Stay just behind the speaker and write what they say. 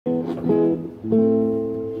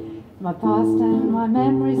My past and my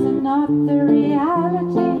memories are not the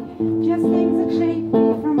reality, just things that shape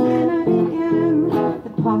me from when I began. The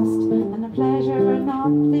past and the pleasure are not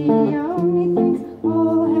the only things,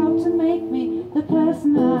 all help to make me the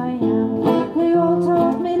person I am. They all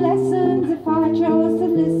taught me lessons if I chose to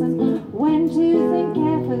listen, when to think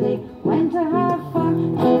carefully, when to have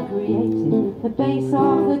fun. They created the base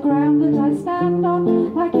of the ground that I stand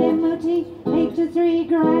on, like MOT 8 to 3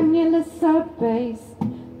 granular sub-bass.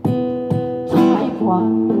 Type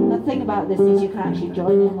 1. The thing about this is you can actually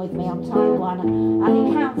join in with me on type 1, and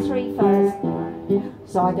you count 3 first.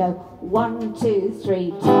 So I go 1, 2,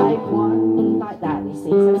 3, type 1, like that, you see.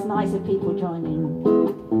 So it's nice if people join in.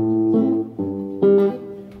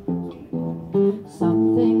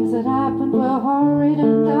 Some things that happened were horrid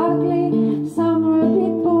and ugly, some were a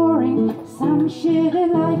bit boring, some sheer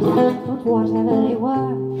delight. But whatever they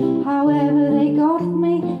were, however they got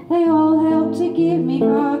me, they all helped to give me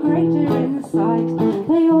far greater insight.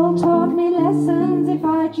 They all taught me lessons if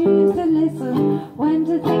I choose to listen, when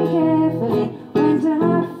to think carefully, when to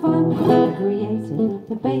have fun. They created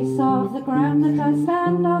the base of the ground that I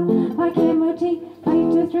stand on, like MOT 8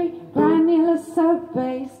 to 3 granular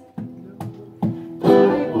sub-bass.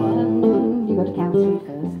 Type 1. You got to count 3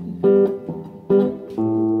 first.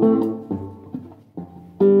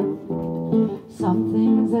 Some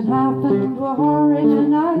things that happened were horrid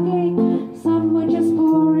and ugly, some were just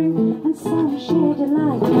boring, and some sheer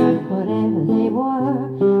delight. Whatever they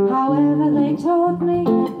were, however they taught me,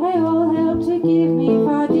 they all helped to give me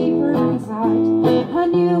far deeper insight. I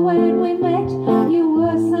knew when we met you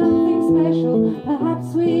were something special,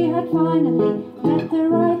 perhaps we had finally met the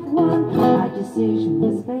right one. My decision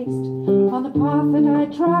was based on the path that I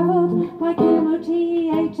travelled, like MOT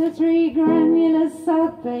 8 to 3 granular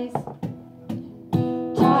sub-bass.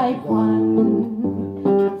 Type 1.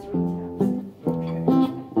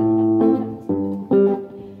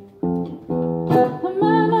 The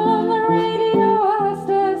man on the radio asked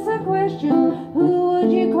us a question: who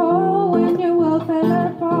would you call when your world fell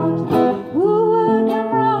apart? Who would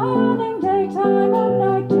come running daytime or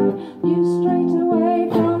nighttime? Knew straight away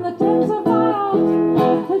from the depths of my heart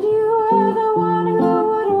that you were the one who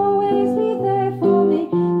would always be there for me.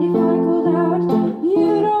 If I called out,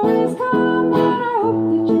 you'd always come, and I hope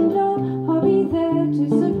that you know I'll be there to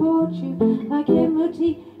support you, like MOT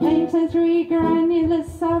 8 to 3 granular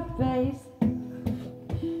sub-bass.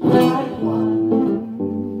 Type 1.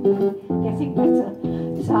 Getting better.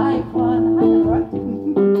 Type 1. I know, right?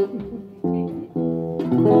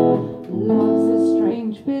 Love's a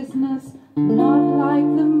strange business, not like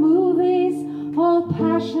the movies, all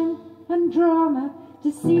passion and drama,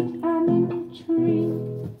 deceit and intrigue.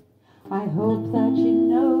 I hope that you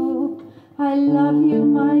know I love you,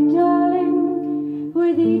 my darling,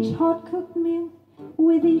 with each hot cooked meal,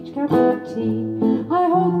 with each cup of tea. I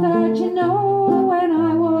hope that you know when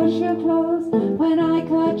I wash your clothes, when I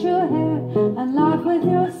cut your hair and laugh with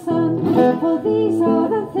your son. For these are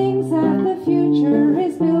the things that the future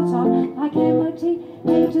is built on, like MOT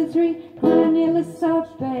 8 to 3 granular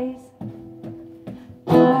sub-bass.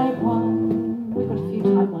 Type 1. We've got a few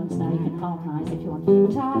type 1s now, you can harmonise if you want.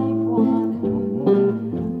 Type 1.